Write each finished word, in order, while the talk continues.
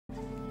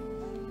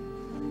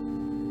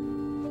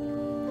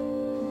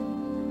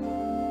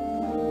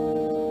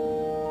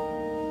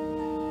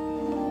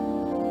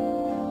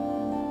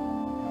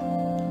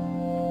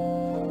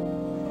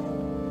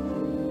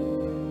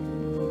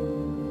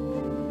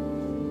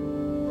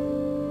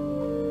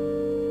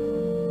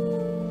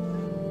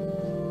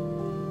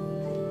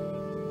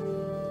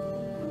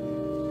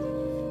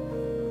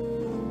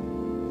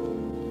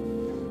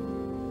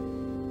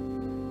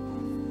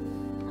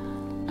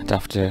And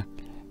after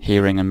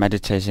hearing and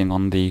meditating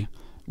on the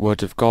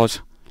Word of God,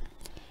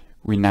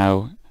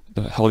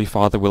 the Holy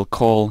Father will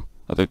call,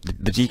 or the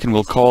deacon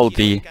will call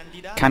the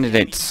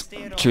candidates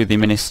to the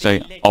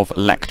ministry of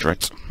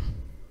lectorate.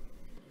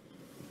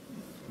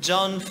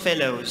 John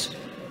Fellows.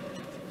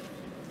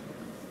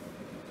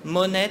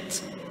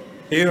 Monette.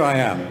 Here I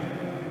am.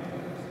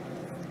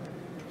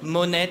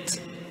 Monette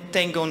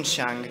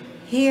Tengonchang.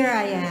 Here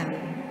I am.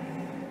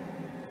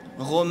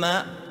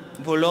 Romain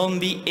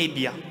Volombi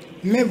Ebia.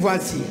 Me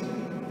voici.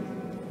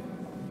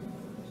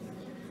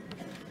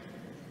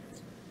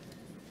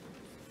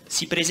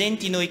 Si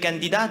presentino I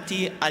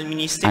candidati al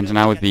ministero. And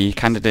now the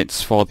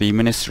candidates for the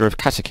Minister of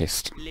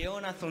Catechist.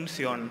 Leona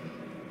Asunción.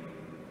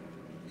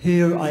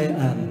 Here I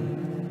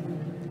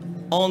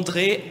am.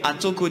 André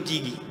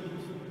Atokodigi.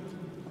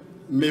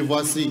 Me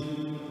voici.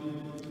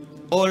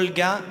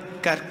 Olga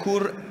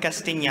Carcour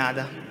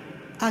Castagnada.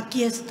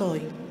 Aquí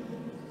estoy.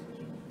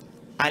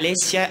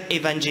 Alessia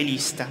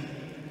Evangelista.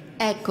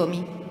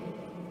 Eccomi.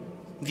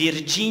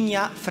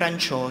 Virginia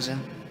Franciosa.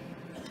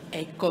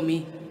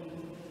 Eccomi.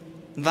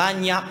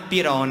 Vania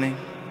Pirone.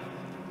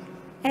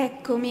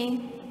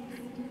 Eccomi.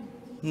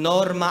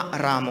 Norma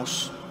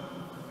Ramos.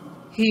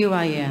 Here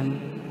I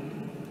am.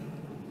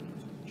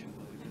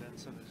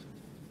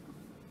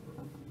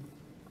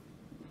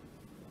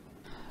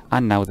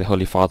 And now the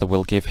Holy Father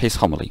will give his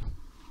homily.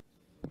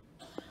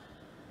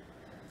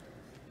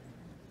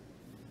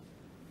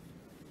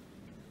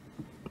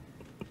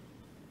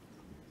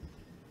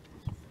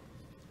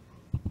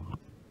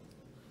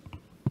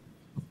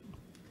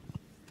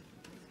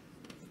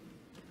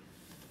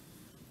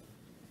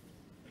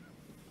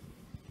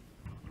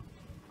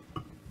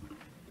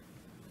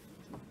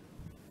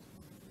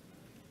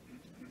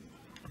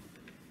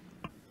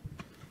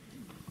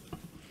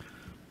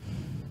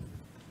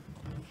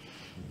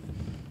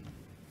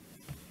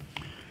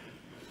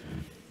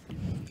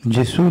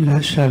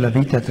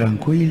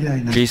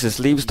 Jesus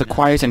leaves the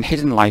quiet and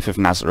hidden life of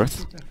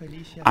Nazareth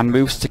and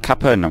moves to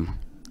Capernaum,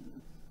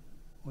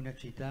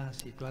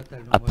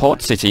 a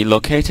port city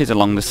located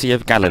along the Sea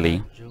of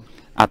Galilee,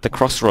 at the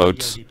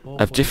crossroads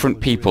of different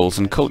peoples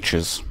and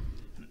cultures.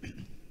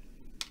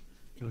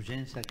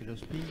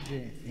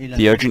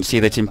 The urgency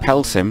that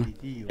impels him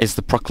is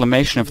the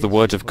proclamation of the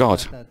Word of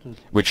God,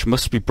 which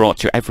must be brought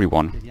to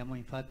everyone.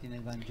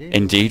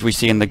 Indeed, we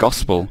see in the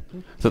Gospel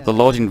that the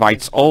Lord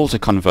invites all to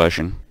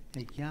conversion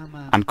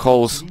and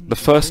calls the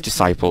first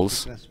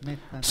disciples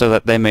so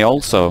that they may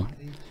also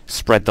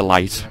spread the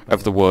light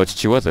of the Word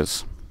to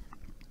others.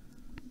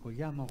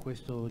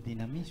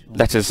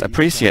 Let us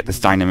appreciate this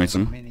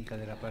dynamism,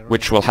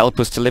 which will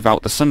help us to live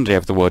out the Sunday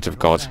of the Word of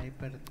God.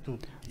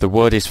 The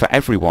Word is for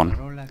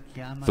everyone.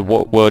 The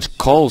Word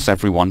calls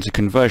everyone to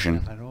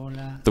conversion.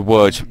 The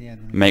Word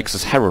makes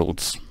us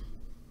heralds.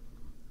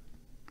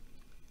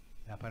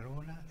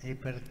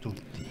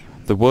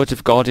 The Word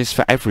of God is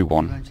for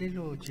everyone.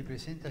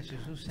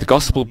 The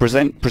Gospel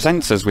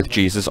presents us with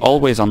Jesus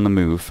always on the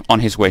move, on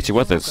his way to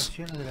others.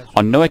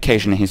 On no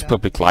occasion in his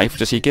public life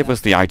does he give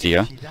us the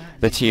idea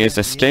that he is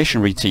a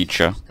stationary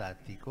teacher,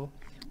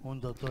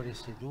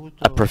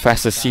 a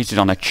professor seated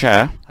on a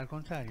chair.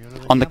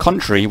 On the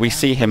contrary, we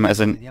see him as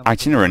an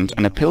itinerant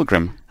and a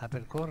pilgrim,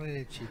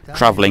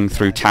 travelling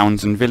through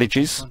towns and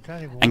villages,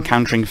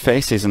 encountering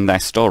faces and their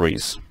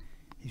stories.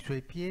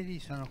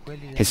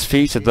 His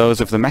feet are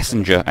those of the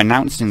messenger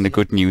announcing the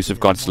good news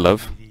of God's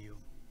love.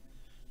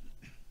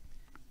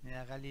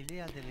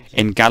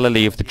 In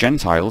Galilee of the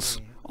Gentiles,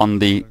 on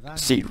the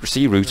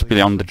sea route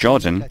beyond the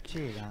Jordan,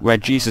 where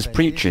Jesus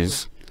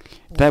preaches,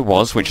 there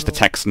was, which the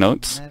text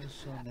notes,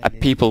 a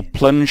people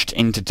plunged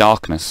into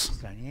darkness,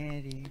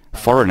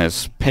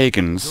 foreigners,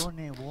 pagans,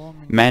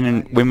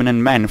 women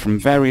and men from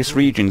various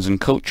regions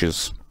and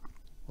cultures.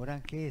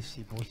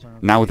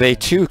 Now they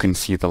too can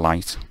see the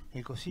light.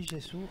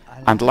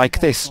 And like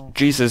this,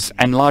 Jesus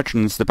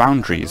enlarges the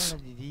boundaries.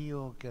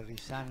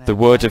 The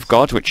Word of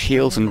God, which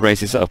heals and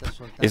raises up,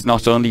 is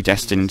not only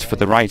destined for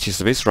the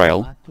righteous of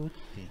Israel,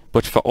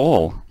 but for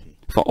all,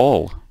 for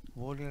all.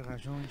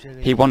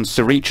 He wants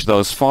to reach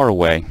those far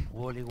away.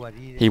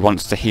 He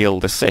wants to heal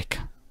the sick.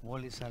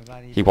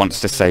 He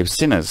wants to save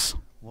sinners.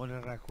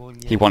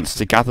 He wants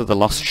to gather the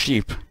lost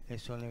sheep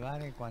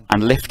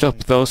and lift up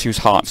those whose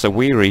hearts are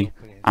weary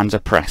and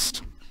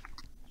oppressed.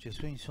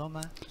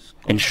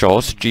 In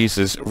short,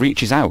 Jesus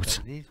reaches out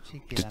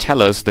to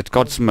tell us that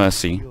God's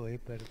mercy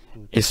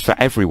is for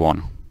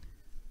everyone.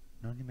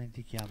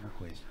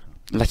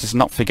 Let us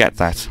not forget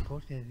that.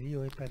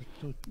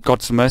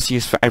 God's mercy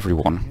is for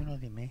everyone.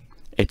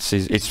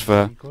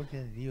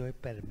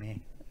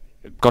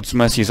 God's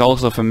mercy is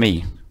also for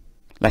me.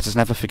 Let us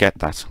never forget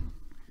that.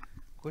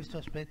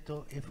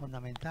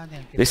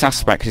 This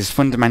aspect is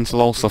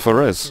fundamental also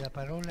for us.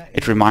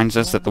 It reminds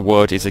us that the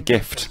Word is a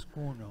gift,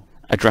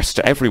 addressed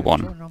to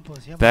everyone.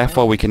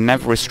 Therefore we can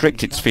never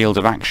restrict its field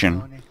of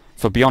action,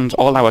 for beyond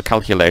all our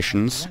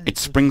calculations it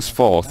springs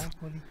forth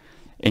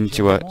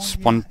into a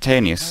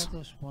spontaneous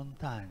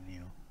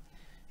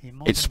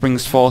It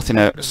springs forth in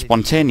a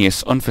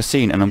spontaneous,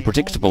 unforeseen and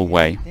unpredictable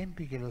way,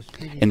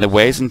 in the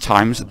ways and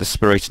times that the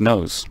Spirit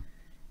knows.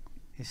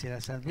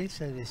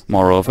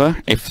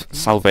 Moreover, if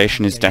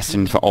salvation is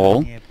destined for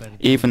all,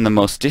 even the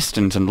most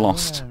distant and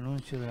lost,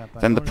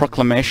 then the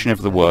proclamation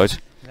of the Word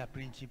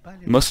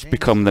must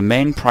become the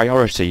main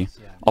priority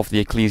of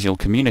the ecclesial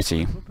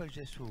community,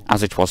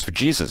 as it was for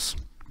Jesus.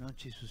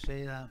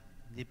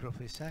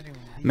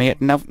 May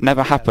it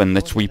never happen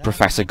that we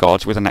profess a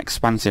God with an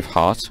expansive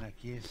heart,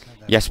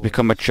 yet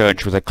become a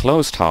church with a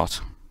closed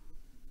heart.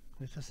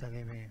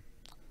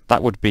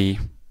 That would be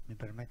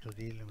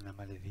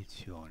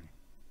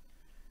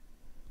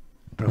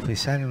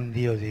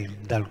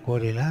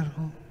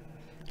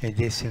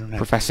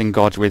professing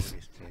God with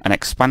an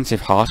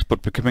expansive heart,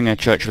 but becoming a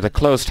church with a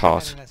closed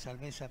heart.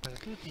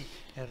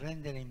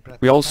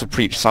 We also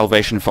preach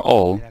salvation for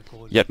all,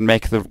 yet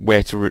make the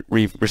way to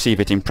receive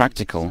it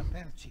impractical.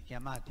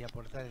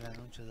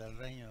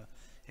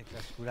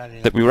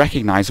 That we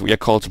recognize that we are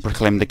called to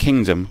proclaim the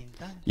kingdom,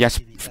 yet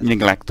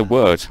neglect the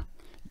word,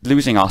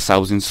 losing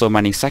ourselves in so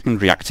many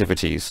secondary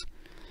activities.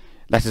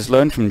 Let us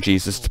learn from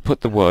Jesus to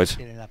put the word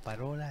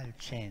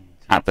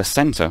at the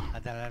center,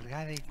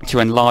 to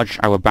enlarge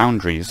our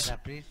boundaries,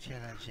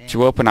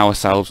 to open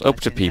ourselves up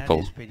to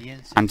people,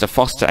 and to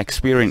foster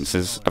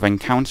experiences of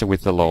encounter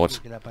with the Lord,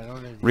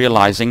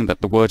 realizing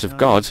that the Word of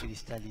God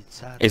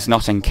is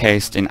not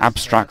encased in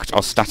abstract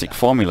or static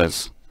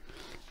formulas,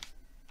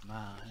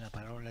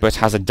 but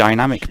has a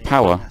dynamic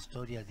power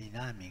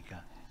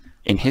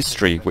in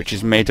history which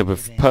is made up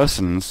of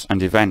persons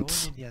and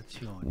events,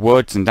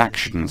 words and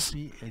actions,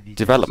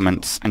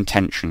 developments and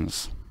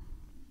tensions.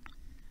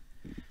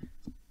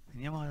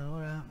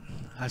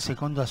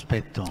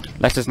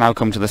 Let us now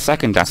come to the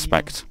second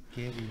aspect.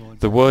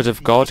 The Word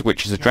of God,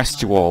 which is addressed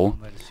to all,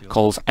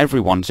 calls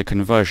everyone to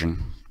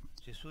conversion.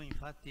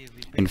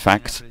 In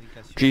fact,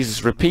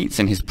 Jesus repeats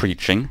in his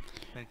preaching,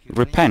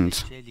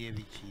 "Repent,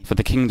 for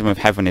the kingdom of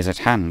heaven is at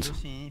hand."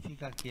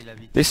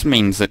 This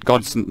means that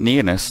God's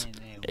nearness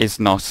is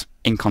not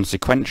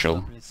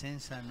inconsequential.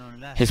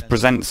 His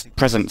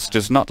presence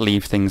does not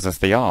leave things as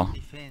they are.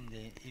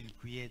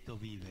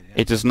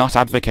 It does not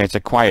advocate a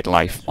quiet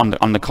life.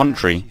 On the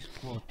contrary,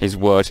 His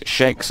word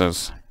shakes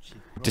us,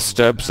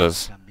 disturbs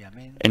us,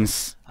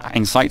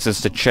 incites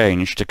us to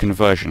change, to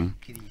conversion.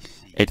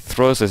 It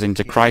throws us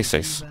into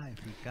crisis,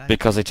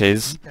 because it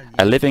is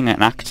a living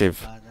and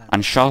active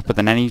and sharper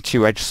than any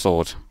two-edged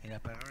sword,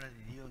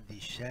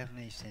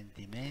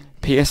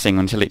 piercing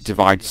until it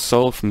divides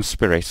soul from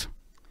spirit,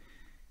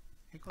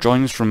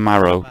 joins from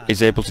marrow,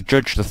 is able to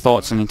judge the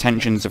thoughts and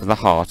intentions of the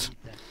heart.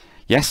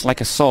 Yes,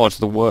 like a sword,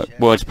 the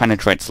word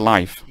penetrates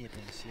life,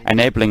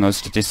 enabling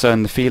us to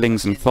discern the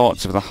feelings and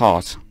thoughts of the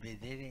heart.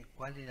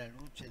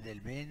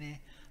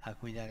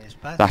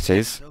 That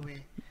is,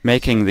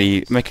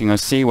 making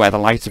us see where the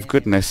light of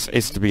goodness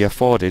is to be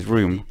afforded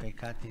room,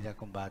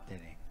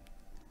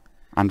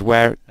 and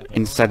where,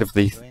 instead of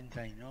the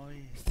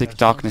thick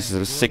darknesses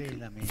of sick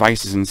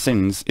vices and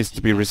sins, is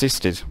to be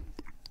resisted.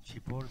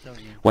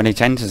 When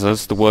it enters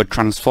us, the word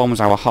transforms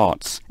our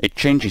hearts, it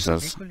changes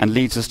us, and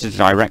leads us to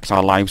direct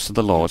our lives to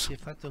the Lord.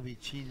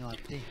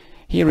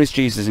 Here is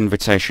Jesus'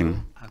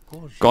 invitation.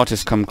 God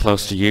has come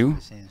close to you.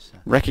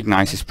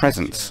 Recognize His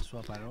presence.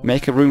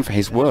 Make a room for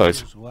His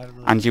word,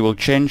 and you will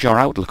change your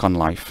outlook on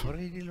life.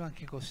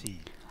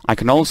 I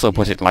can also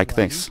put it like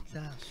this.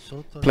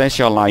 Place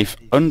your life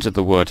under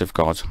the Word of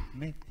God.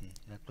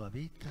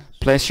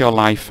 Place your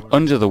life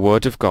under the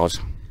Word of God.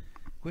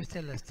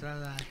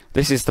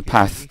 This is the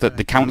path that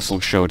the Council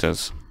showed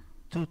us.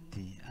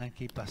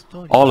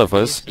 All of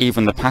us,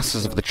 even the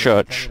pastors of the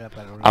Church,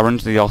 are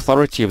under the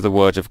authority of the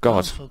Word of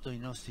God,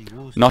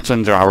 not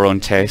under our own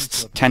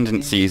tastes,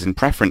 tendencies and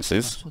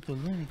preferences,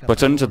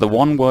 but under the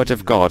one Word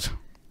of God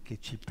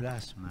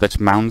that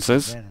molds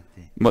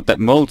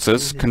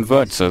us,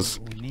 converts us,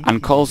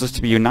 and calls us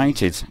to be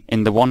united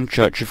in the one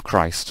Church of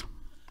Christ.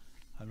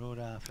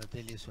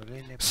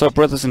 So,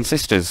 brothers and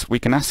sisters, we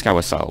can ask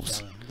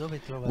ourselves,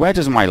 where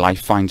does my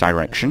life find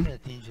direction?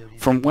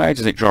 From where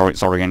does it draw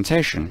its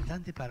orientation?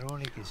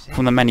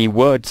 From the many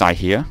words I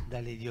hear?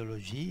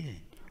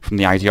 From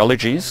the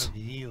ideologies?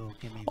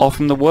 Or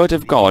from the Word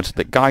of God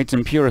that guides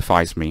and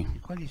purifies me?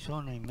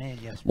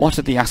 What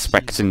are the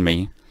aspects in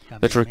me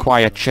that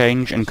require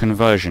change and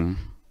conversion?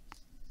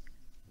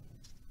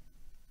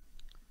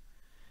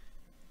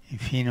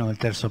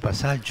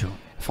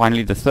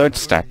 Finally, the third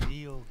step,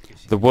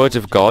 the Word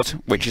of God,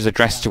 which is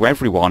addressed to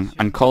everyone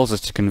and calls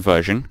us to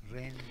conversion,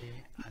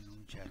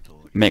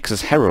 makes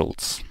us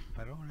heralds.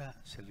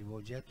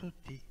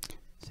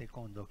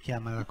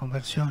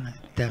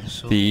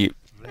 The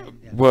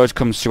word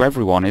comes to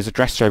everyone, is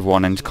addressed to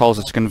everyone, and calls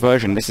us to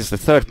conversion. This is the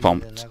third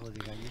point.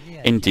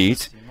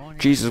 Indeed,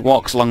 Jesus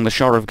walks along the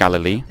shore of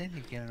Galilee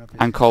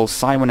and calls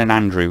Simon and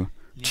Andrew,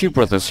 two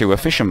brothers who were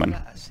fishermen.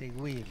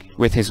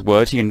 With his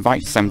word, he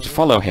invites them to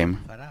follow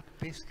him,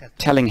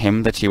 telling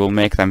him that he will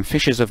make them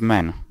fishers of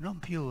men,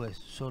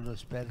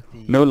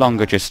 no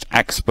longer just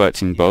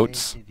experts in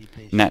boats,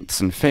 nets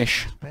and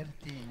fish,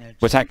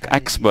 but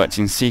experts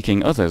in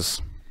seeking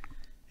others.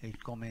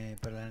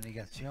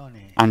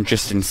 And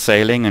just in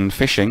sailing and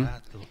fishing,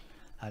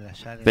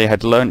 they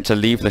had learnt to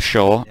leave the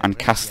shore and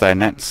cast their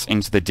nets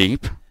into the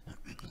deep.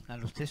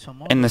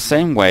 In the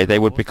same way, they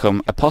would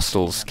become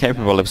apostles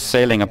capable of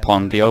sailing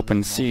upon the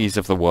open seas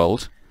of the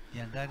world,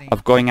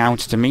 of going out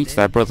to meet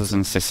their brothers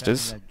and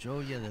sisters,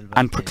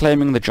 and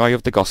proclaiming the joy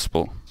of the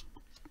gospel.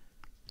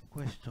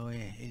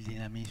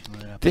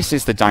 This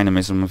is the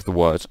dynamism of the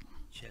word.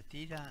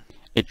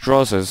 It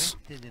draws us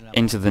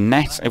into the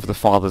net of the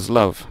Father's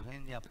love,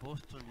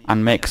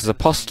 and makes us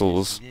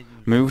apostles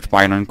moved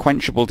by an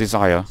unquenchable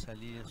desire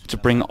to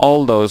bring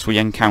all those we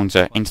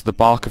encounter into the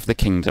bark of the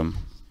kingdom.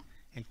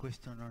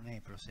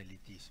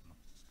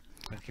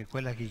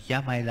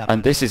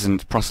 And this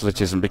isn't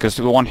proselytism, because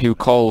the one who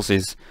calls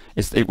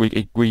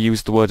we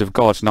use the word of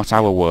God, not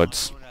our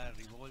words.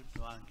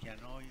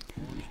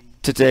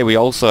 Today we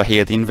also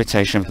hear the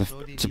invitation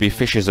to be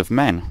fishers of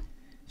men.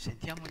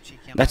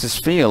 Let us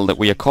feel that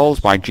we are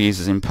called by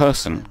Jesus in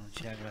person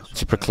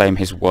to proclaim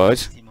his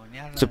word,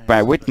 to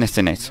bear witness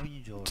in it,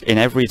 in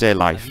everyday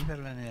life,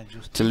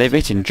 to live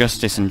it in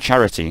justice and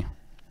charity,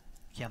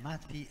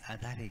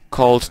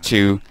 called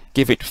to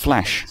give it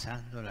flesh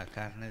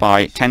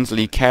by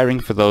tenderly caring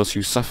for those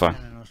who suffer.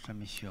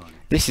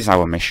 This is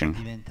our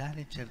mission,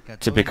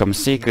 to become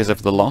seekers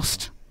of the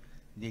lost,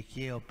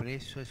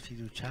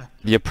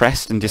 the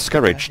oppressed and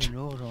discouraged,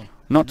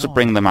 not to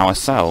bring them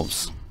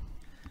ourselves,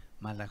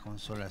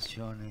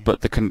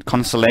 but the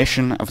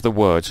consolation of the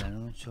word,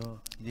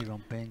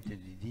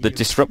 the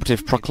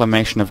disruptive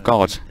proclamation of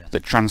God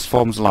that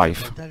transforms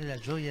life,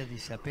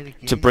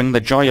 to bring the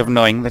joy of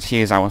knowing that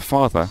he is our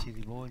Father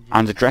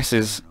and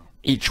addresses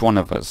each one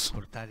of us,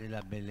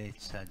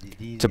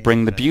 to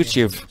bring the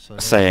beauty of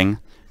saying,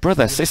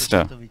 "Brother,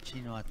 sister,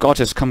 God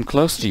has come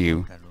close to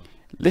you.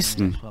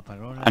 Listen,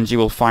 and you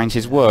will find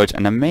his word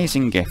an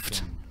amazing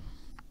gift."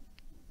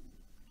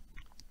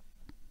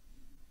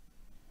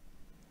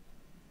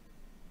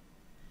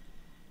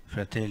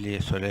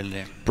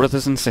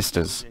 Brothers and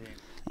sisters,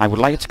 I would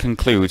like to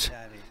conclude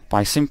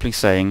by simply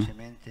saying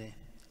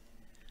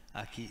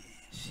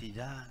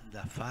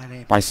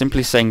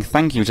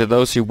thank you to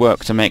those who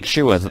work to make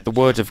sure that the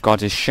word of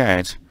God is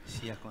shared,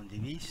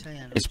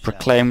 is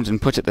proclaimed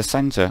and put at the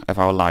center of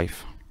our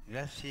life.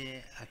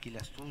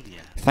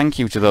 Thank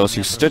you to those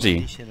who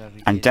study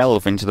and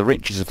delve into the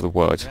riches of the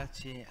word.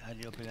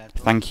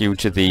 Thank you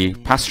to the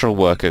pastoral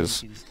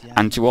workers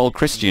and to all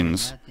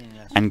Christians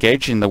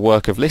engaged in the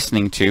work of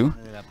listening to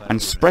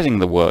and spreading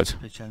the word,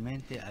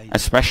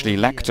 especially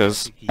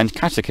lectors and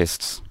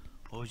catechists.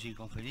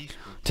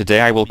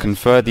 Today I will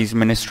confer these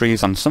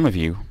ministries on some of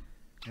you.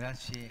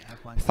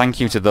 Thank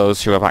you to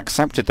those who have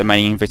accepted the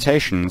many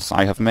invitations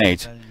I have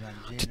made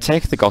to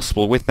take the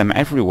gospel with them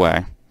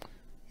everywhere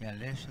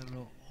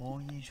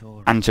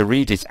and to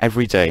read it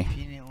every day.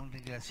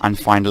 And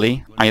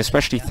finally, I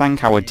especially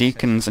thank our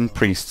deacons and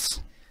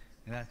priests.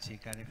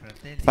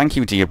 Thank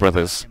you, dear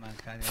brothers,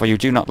 for you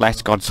do not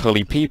let God's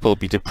holy people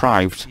be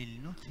deprived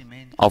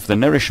of the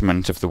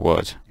nourishment of the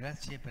word.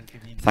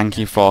 Thank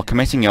you for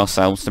committing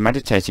yourselves to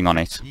meditating on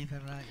it,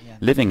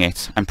 living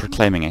it and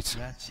proclaiming it.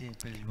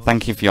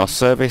 Thank you for your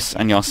service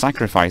and your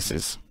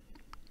sacrifices.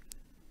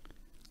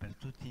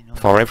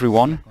 For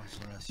everyone,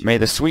 may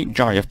the sweet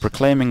joy of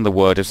proclaiming the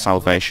word of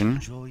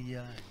salvation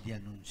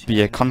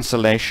be a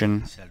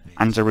consolation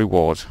and a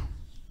reward.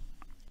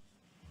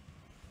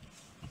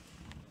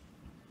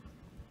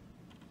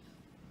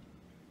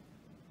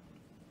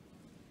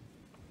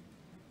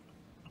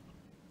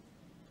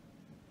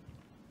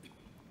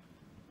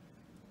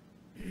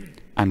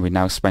 And we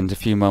now spend a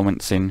few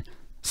moments in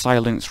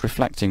silence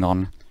reflecting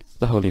on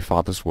the Holy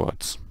Father's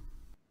words.